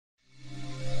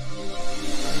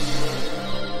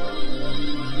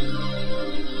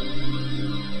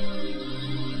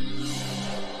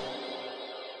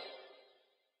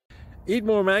eat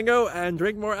more mango and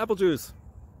drink more apple juice.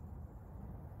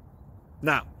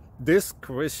 Now, this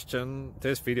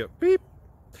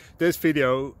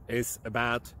video is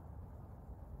about,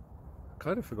 I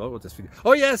kind of forgot what this video.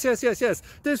 Oh yes.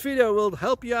 This video will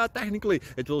help you out technically.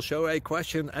 It will show a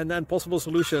question and then possible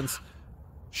solutions.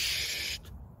 Shh.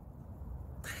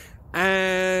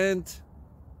 And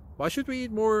why should we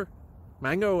eat more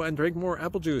mango and drink more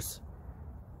apple juice?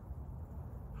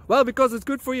 Well, because it's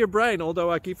good for your brain,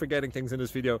 although I keep forgetting things in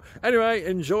this video. Anyway,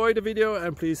 enjoy the video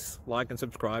and please like and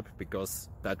subscribe, because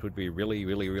that would be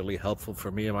really helpful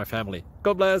for me and my family.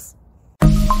 God bless!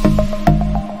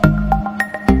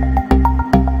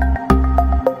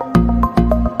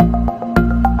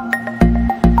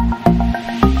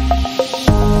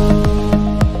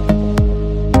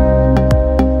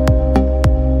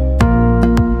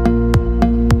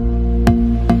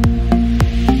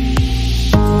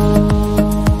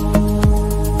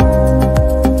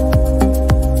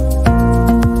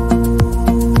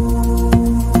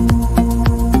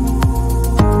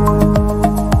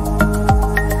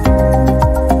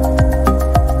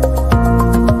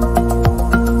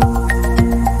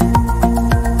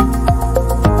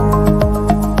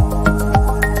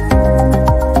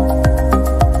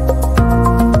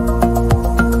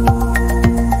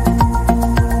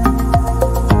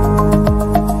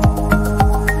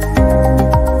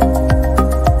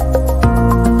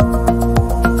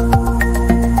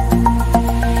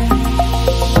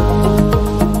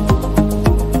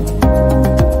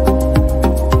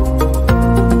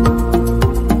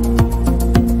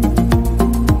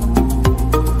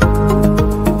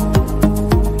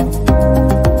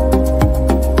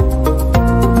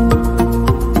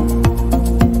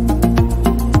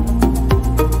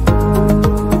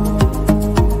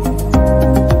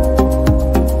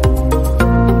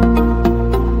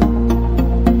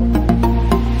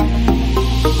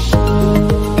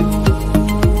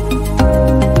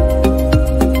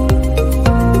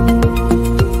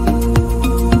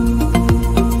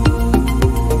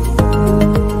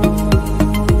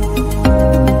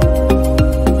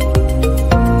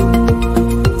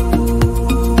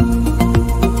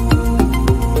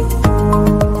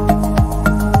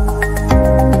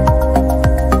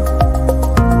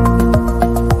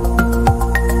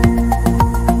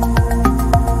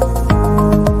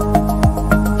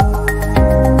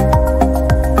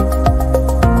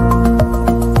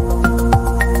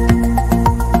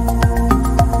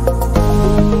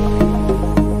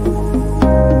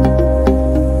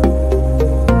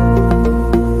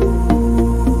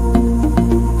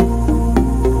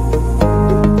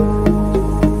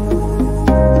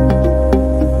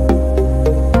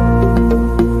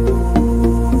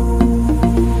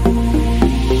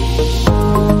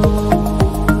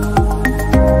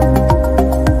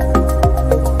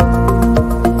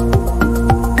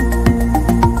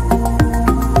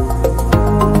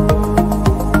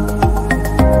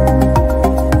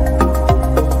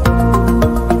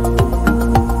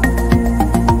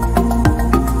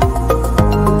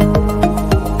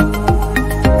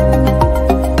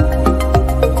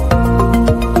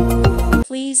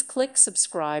 Please click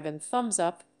subscribe and thumbs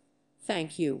up.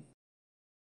 Thank you.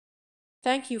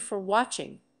 Thank you for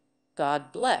watching.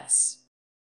 God bless.